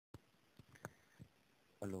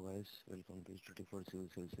Hello guys, welcome to study for civil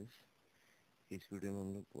services. इस video में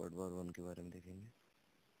हम लोग वर्ल्ड वॉर वन के बारे में देखेंगे।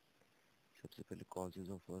 सबसे पहले causes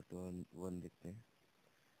of world war one देखते हैं।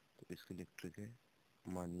 तो इसके लिए ट्रिक है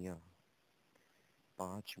मानिया।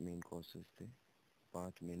 5 मेन कॉजेज थे,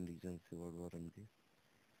 5 मेन रीजन थे वर्ल्ड वॉर वन के।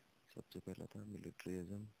 सबसे पहला था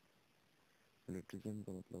मिलिट्रिज्म। मिलिट्रिज्म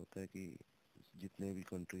का मतलब होता है कि जितने भी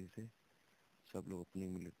कंट्रीज थे सब लोग अपनी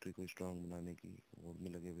मिलिट्री को स्ट्रांग बनाने की होड़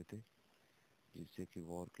में लगे हुए थे, जिससे कि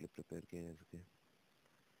वॉर के लिए प्रिपेयर किया जा सके।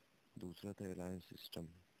 दूसरा था अलायंस सिस्टम।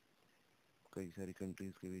 कई सारी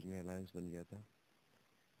कंट्रीज़ के बीच में अलायंस बन गया था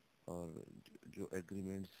और जो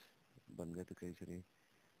एग्रीमेंट्स बन गए थे कई सारे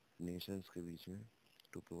नेशंस के बीच में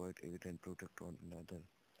to provide add and protect one another.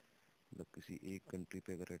 मतलब किसी एक कंट्री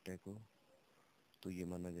पे अगर अटैक हो तो ये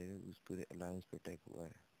माना जाएगा कि उस पूरे अलायंस पे अटैक हुआ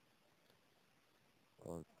है।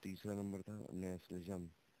 और तीसरा नंबर था नेशनलिज्म,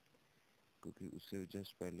 क्योंकि उससे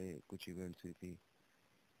जस्ट पहले कुछ इवेंट्स हुई थी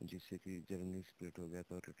जिससे कि जर्मनी स्प्लिट हो गया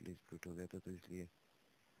था और इटली स्प्लिट हो गया था, तो इसलिए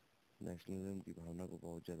नेशनलिज्म की भावना को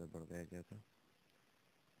बहुत ज़्यादा बढ़ाया गया था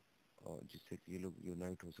और जिससे कि ये लोग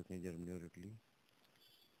यूनाइट हो सकें जर्मनी और इटली।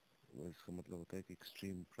 इसका मतलब होता है कि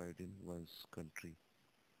extreme pride in once country.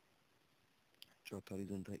 चौथा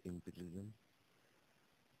रीज़न था इम्पीरियलिज्म।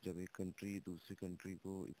 जब एक कंट्री दूसरी कंट्री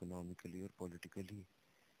को इकोनॉमिकली और पॉलिटिकली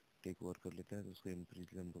टेक ओवर कर लेता है तो उसको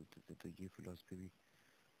इम्पीरियलिज्म बोलते थे। तो ये फिलॉसफी भी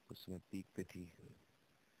उस समय पीक पे थी।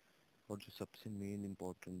 और जो सबसे मेन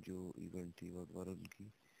इम्पोर्टेंट जो इवेंट थी वर्ल्ड वॉर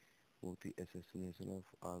की, वो थी assassination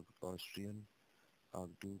of Austrian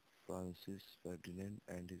archduke Francis Ferdinand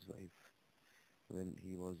and his wife when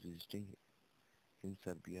he was visiting in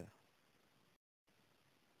Serbia.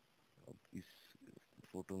 अब इस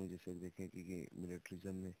फोटो में जैसे देखें कि ये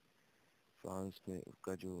मिलिट्रिज्म में फ्रांस में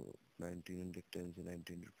का जो 1910 से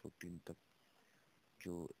 1914 तक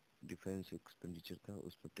जो डिफेंस एक्सपेंडिचर था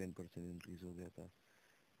उसमें 10% इंक्रीज हो गया था।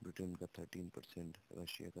 ब्रिटेन का 13%,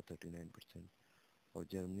 रशिया का 39% और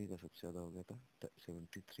जर्मनी का सबसे ज़्यादा हो गया था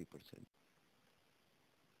 73%।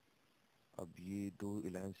 अब ये दो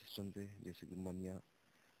अलायंस सिस्टम थे, जैसे कि मनिया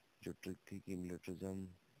जो ट्रिक थी कि मिलिट्रिज्म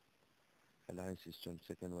अलायंस सिस्टम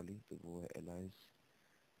सेकेंड वाली, तो वो है अलायंस।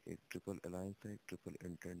 एक ट्रिपल अलायंस था, एक ट्रिपल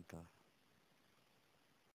एंटेंट था।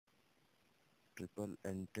 ट्रिपल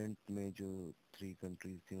एंटेंट में जो 3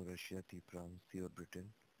 कंट्रीज थी वो रशिया थी, फ्रांस थी और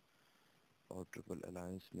ब्रिटेन। और ट्रिपल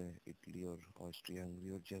अलायंस में इटली और ऑस्ट्रिया हंगरी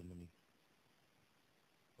और जर्मनी।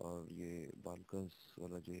 और ये बाल्कन्स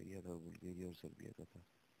वाला जो एरिया था बुल्गारिया और सर्बिया का था।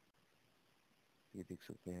 ये देख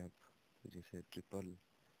सकते हैं आप। जैसे ट्रिपल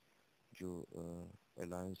जो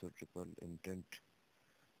अलायंस और ट्रिपल एंटेंट,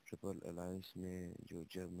 ट्रिपल अलायंस में जो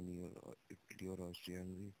जर्मनी और इटली और ऑस्ट्रिया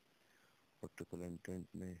हंगरी, और ट्रिपल एंटेंट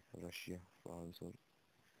में रशिया, फ्रांस और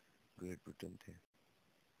ग्रेट ब्रिटेन थे।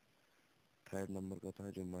 थर्ड नंबर का था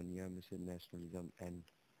जो मानिया में से नेशनलिज्म एंड।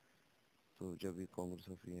 तो जब ये कांग्रेस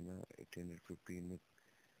ऑफ वियना 1815 में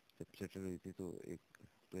जब सेटल हुई थी तो एक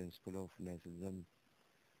principle of nationalism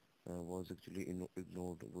was actually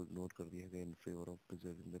ignored, वो इग्नोर कर दिया गया in favour of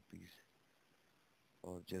preserving the piece.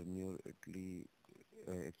 और जर्मनी और इटली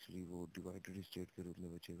एक्चुअली वो डिवाइडेड स्टेट के रूप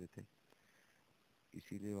में बचे हुए थे,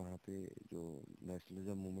 इसीलिए वहाँ पे जो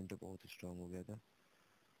नेशनलिज्म मूवमेंट है बहुत स्ट्रांग हो गया था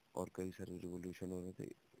और कई सारे रिवोल्यूशन हो रहे थे,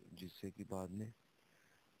 जिससे कि बाद में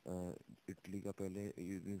इटली का पहले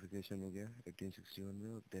यूनिफिकेशन हो गया 1861 में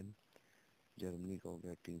और देन जर्मनी का हो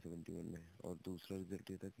गया 1871 में। और दूसरा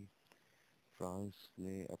रिजल्ट ये था कि फ्रांस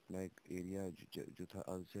ने अपना एक एरिया जो था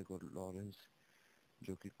अल्सेक और लॉरेंस,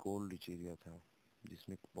 जो कि कोल रिच एरिया था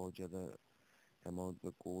जिसमें बहुत ज़्यादा अमाउंट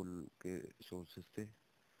में कोल के सोर्सेस थे,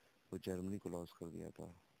 वो जर्मनी को लॉस कर दिया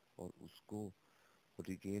था। और उसको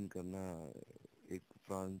रिगेन करना एक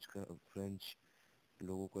फ्रेंच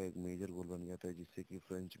लोगों का एक मेजर गोल बन गया था, जिससे कि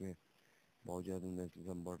फ्रेंच में बहुत ज़्यादा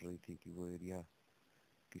नेशनलिज्म बढ़ रही थी कि वो एरिया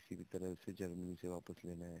किसी भी तरह से जर्मनी से वापस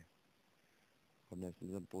लेना है। और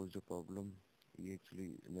नेशनलिज्म पोज द प्रॉब्लम, ये एक्चुअली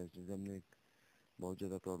नेशनलिज्म ने एक बहुत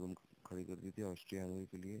ज़्यादा प्रॉब्लम खड़ी कर दी थी ऑस्ट्रिया हंगरी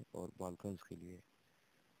के लिए और बाल्कन्स के लिए,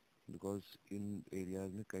 बिकॉज इन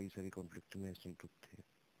एरियाज में कई सारे कॉन्फ्लिक्टिंग नेशनल ग्रुप थे।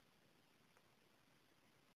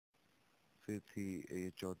 फिर थी ये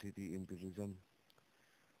चौथी थी इम्पीरियलिज्म।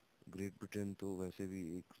 ग्रेट ब्रिटेन तो वैसे भी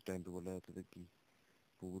एक टाइम पे बोला जाता था कि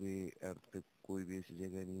पूरे अर्थ पे कोई भी ऐसी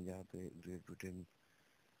जगह नहीं जहाँ पे ग्रेट ब्रिटेन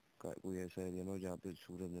का कोई ऐसा एरिया ना हो जहाँ पे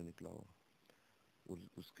सूरज न निकला हो।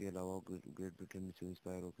 उसके अलावा ग्रेट ब्रिटेन से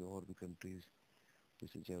इंस्पायर होकर और भी कंट्रीज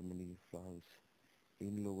जैसे जर्मनी, फ्रांस,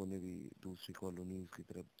 इन लोगों ने भी दूसरी कॉलोनीज की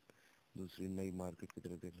तरफ, दूसरी नई मार्केट की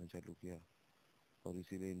तरफ देखना चालू किया और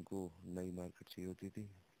इसीलिए इनको नई मार्केट चाहिए होती थी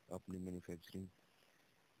अपनी मैन्युफैक्चरिंग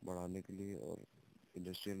बढ़ाने के लिए। और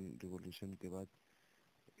इंडस्ट्रियल रिवॉल्यूशन के बाद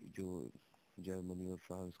जो जर्मनी और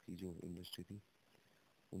फ्रांस की जो इंडस्ट्री थी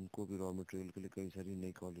उनको भी रॉ मटेरियल के लिए कई सारी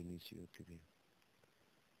नई कॉलोनीज चाहिए होती थी।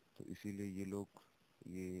 तो इसीलिए ये लोग,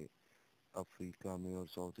 ये अफ्रीका में और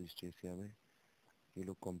साउथ ईस्ट एशिया में ये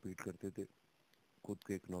लोग कॉम्पीट करते थे खुद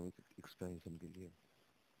के इकोनॉमिक एक्सपेंशन के लिए।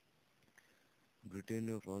 ब्रिटेन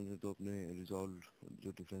और फ्रांस ने तो अपने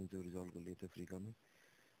जो डिफरेंस थे रिजॉल्व कर लिए थे अफ्रीका में,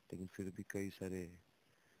 लेकिन फिर भी कई सारे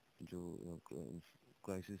जो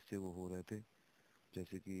क्राइसिस थे वो हो रहे थे।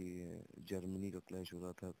 जैसे कि जर्मनी का क्लैश हो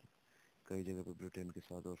रहा था कई जगह पे ब्रिटेन के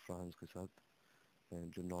साथ और फ्रांस के साथ,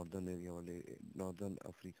 जो नॉर्दर्न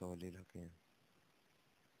अफ्रीका वाले इलाके हैं।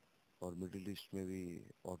 और मिडिल ईस्ट में भी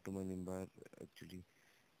ऑटोमन एम्पायर एक्चुअली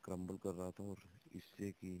क्रम्बल कर रहा था, और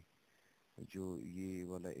इससे कि जो ये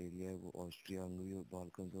वाला एरिया है वो ऑस्ट्रिया, हंगरी और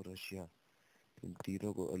बाल्कन्स और रशिया, इन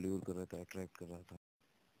तीनों को अल्यूर कर रहा था, अट्रैक्ट कर रहा था।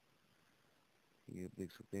 ये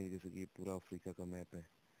देख सकते हैं जैसे कि ये पूरा अफ्रीका का मैप है।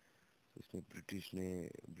 तो इसमें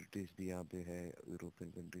ब्रिटिश भी यहाँ पे है,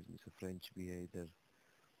 यूरोपियन कंट्रीज में से फ्रेंच भी है, इधर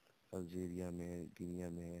अल्जीरिया में है, गिनिया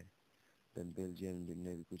में है, देन बेल्जियम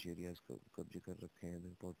ने भी कुछ एरियाज कब्जे कर रखे हैं,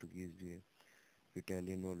 देन पोर्टुगीज भी है,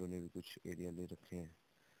 इटालियन वालों ने भी कुछ एरिया ले रखे हैं।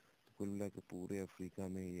 तो कुल मिला के पूरे अफ्रीका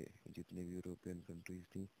में ये जितने भी यूरोपियन कंट्रीज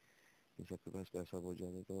थी, इन सबके पास पैसा बहुत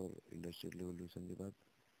ज़्यादा था। और इंडस्ट्रियल रिवोल्यूशन के बाद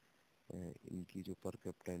इनकी जो पर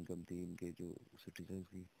कैपिटा इनकम थी इनके जो सिटीजन्स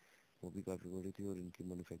की, वो भी काफ़ी बड़ी थी, और इनकी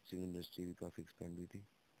मैन्युफैक्चरिंग इंडस्ट्री भी काफ़ी एक्सपेंड हुई थी।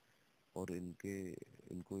 और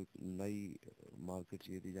इनको एक नई मार्केट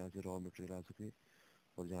चाहिए थी जहाँ से रॉ मटेरियल आ सके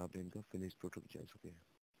और जहाँ पे इनका फिनिश प्रोडक्ट जा सके।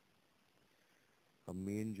 अब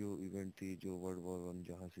मेन जो इवेंट थी, जो वर्ल्ड वॉर 1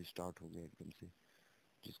 जहाँ से स्टार्ट हो गया एकदम से,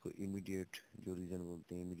 जिसको इमीडिएट जो रीज़न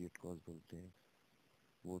बोलते हैं, इमीडिएट कॉज बोलते हैं,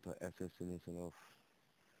 वो था assassination of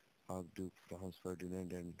archduke Franz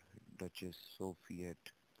Ferdinand and duchess सोफिएट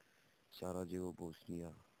Sarajevo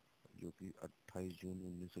Bosnia, जो कि 28 जून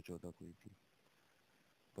 1914 को हुई थी।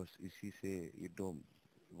 बस इसी से ये डोम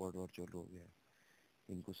वर्ल्ड वॉर चालू हो गया।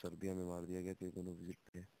 इनको सर्बिया में मार दिया गया था दोनों विजिट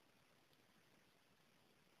पे।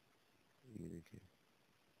 ये देखिए,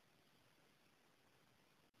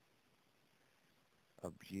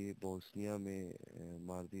 अब ये बोस्निया में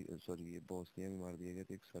मार दिया गया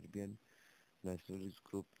था एक सर्बियन नेशनलिस्ट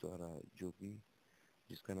ग्रुप द्वारा, जो कि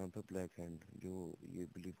जिसका नाम था ब्लैक हैंड, जो ये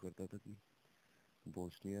बिलीव करता था कि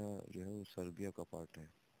बोस्निया जो है वो सर्बिया का पार्ट है।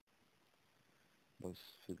 बस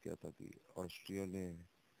फिर क्या था कि ऑस्ट्रिया ने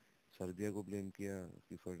सर्बिया को ब्लेम किया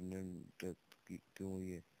कि फर्डिनेंड डेथ की क्यों हुई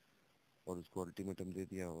है, और उसको अल्टीमेटम दे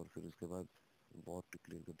दिया, और फिर उसके बाद वॉर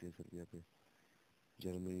डिक्लेयर कर दिया सर्बिया पे।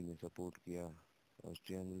 जर्मनी ने सपोर्ट किया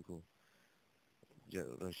ऑस्ट्रिया हंगरी को,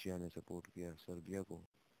 रशिया ने सपोर्ट किया सर्बिया को।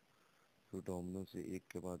 फिर डोमिनो से एक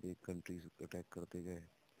के बाद एक कंट्रीज अटैक करते गए।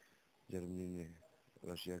 जर्मनी ने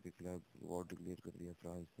रशिया के खिलाफ वॉर डिक्लेयर कर दिया,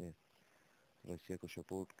 फ्रांस ने रशिया को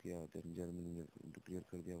सपोर्ट किया, देन जर्मनी ने डिक्लेयर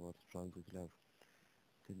कर दिया वॉर फ्रांस के खिलाफ।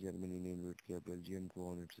 फिर जर्मनी ने इन्वेट किया बेल्जियम को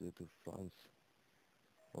on it's way to France,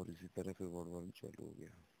 और इसी तरह फिर वर्ल्ड वॉर चालू हो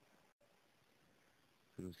गया।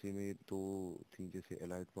 फिर उसी में दो थी जैसे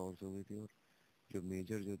एलाइड पावर्स हो गई थी, और जो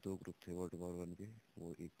मेजर जो दो ग्रुप थे वर्ल्ड वॉर 1 के,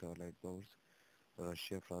 वो एक था एलाइड पावर्स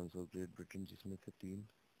रशिया, फ्रांस और ग्रेट ब्रिटेन, जिसमें थे 3,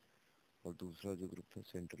 और दूसरा जो ग्रुप था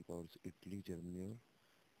सेंट्रल पावर्स इटली, जर्मनी और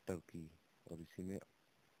टर्की। और इसी में,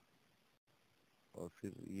 और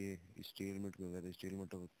फिर ये स्टेलमेट क्यों गया था?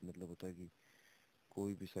 स्टेलमेट मतलब होता है कि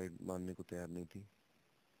कोई भी साइड मानने को तैयार नहीं थी।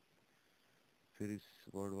 फिर इस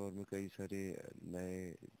वर्ल्ड वॉर में कई सारे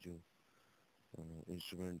नए जो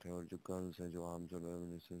इंस्ट्रूमेंट हैं और जो गन्स हैं, जो आर्म्स और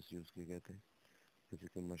एमिनिशंस यूज़ किए गए थे, जैसे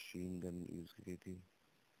कि मशीन गन यूज़ की गई थी,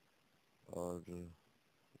 और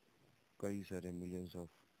कई सारे मिलियंस ऑफ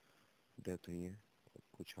डेथ हुई हैं।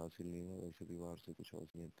 कुछ हासिल नहीं हुआ, वैसे भी वार से कुछ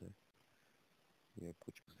हासिल नहीं होता है। ये आप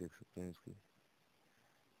कुछ देख सकते हैं, इसके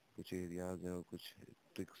कुछ एरियाज हैं और कुछ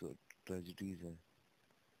ट्रिक्स और ट्रेजिडीज़ हैं,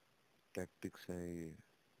 टैक्टिक्स हैं ये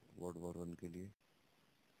वर्ल्ड वॉर 1 के लिए।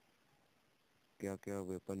 क्या क्या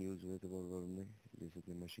वेपन यूज़ हुए थे वर्ल्ड वॉर में, जैसे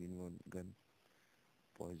कि machine gun,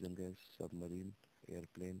 poison gas, submarine,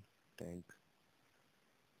 airplane, tank.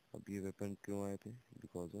 अब ये वेपन क्यों आए थे?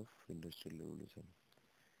 Because of industrial revolution.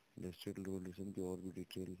 Industrial revolution की और भी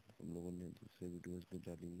डिटेल हम लोगों ने दूसरे वीडियोस में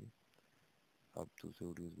डाली हुई है, आप दूसरे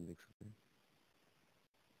वीडियोस में देख सकते हैं।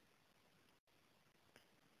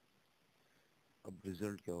 अब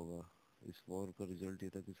रिजल्ट क्या होगा? इस वॉर का रिजल्ट ये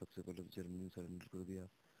था कि सबसे पहले जर्मनी सरेंडर कर दिया,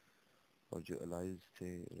 और जो अलाइज थे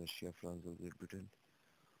रशिया, फ्रांस और ग्रेट ब्रिटेन,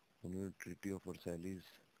 उन्होंने ट्रीटी ऑफ वर्साइलीज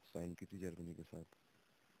साइन की थी जर्मनी के साथ।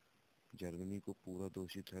 जर्मनी को पूरा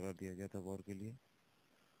दोषी ठहरा दिया गया था वॉर के लिए,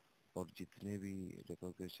 और जितने भी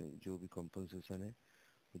रिपोर्टेशन, जो भी कंपनसेशन है,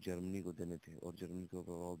 वो जर्मनी को देने थे। और जर्मनी के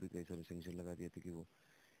ऊपर और भी कई सारे सेंक्शन लगा दिए थे कि वो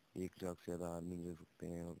 1 लाख से ज़्यादा आर्मी ले सकते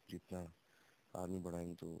हैं, और जितना आर्मी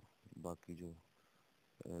बढ़ाएंगे तो बाकी जो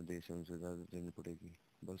देश है उनसे ज़्यादा देनी पड़ेगी।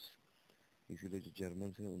 बस इसीलिए जो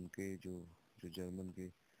जर्मन हैं उनके जो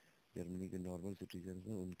जर्मनी के नॉर्मल सिटीजन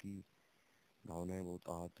हैं उनकी भावनाएं बहुत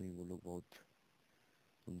आहत हुई। वो लोग बहुत,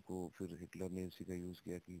 उनको फिर हिटलर ने इसी का यूज़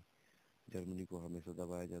किया कि जर्मनी को हमेशा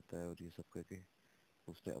दबाया जाता है और ये सब कह के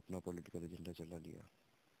उसने अपना पॉलिटिकल एजेंडा चला लिया।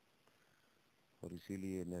 और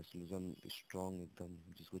इसीलिए नेशनलिज्म स्ट्रॉन्ग एकदम,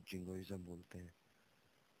 जिसको जिंगोइज्म बोलते हैं,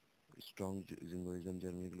 स्ट्रॉन्ग जिंगोइज्म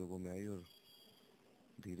जर्मनी के लोगों में आई और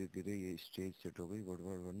धीरे धीरे ये स्टेज सेट हो गई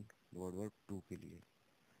वर्ल्ड वॉर 2 के लिए।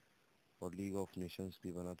 और लीग ऑफ नेशंस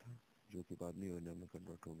भी बना था जो कि बाद में यूएन में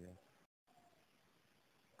कन्वर्ट हो गया।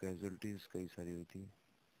 कैजुअलिटीज़ कई सारी हुई थी,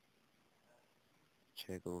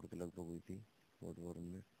 6 करोड़ के लगभग हुई थी वर्ल्ड वॉर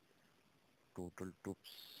में। टोटल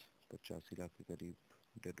ट्रुप्स 85 लाख के करीब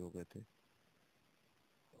डेड हो गए थे।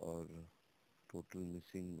 और total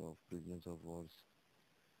missing of prisoners of Wars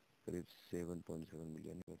करीब 7.7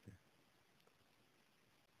 मिलियन हुए थे।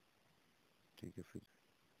 ठीक है, फिर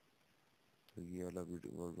तो ये वाला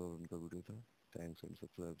वीडियो वर्ल्ड वॉर 1 का वीडियो था। Thanks and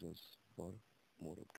subscribe for more.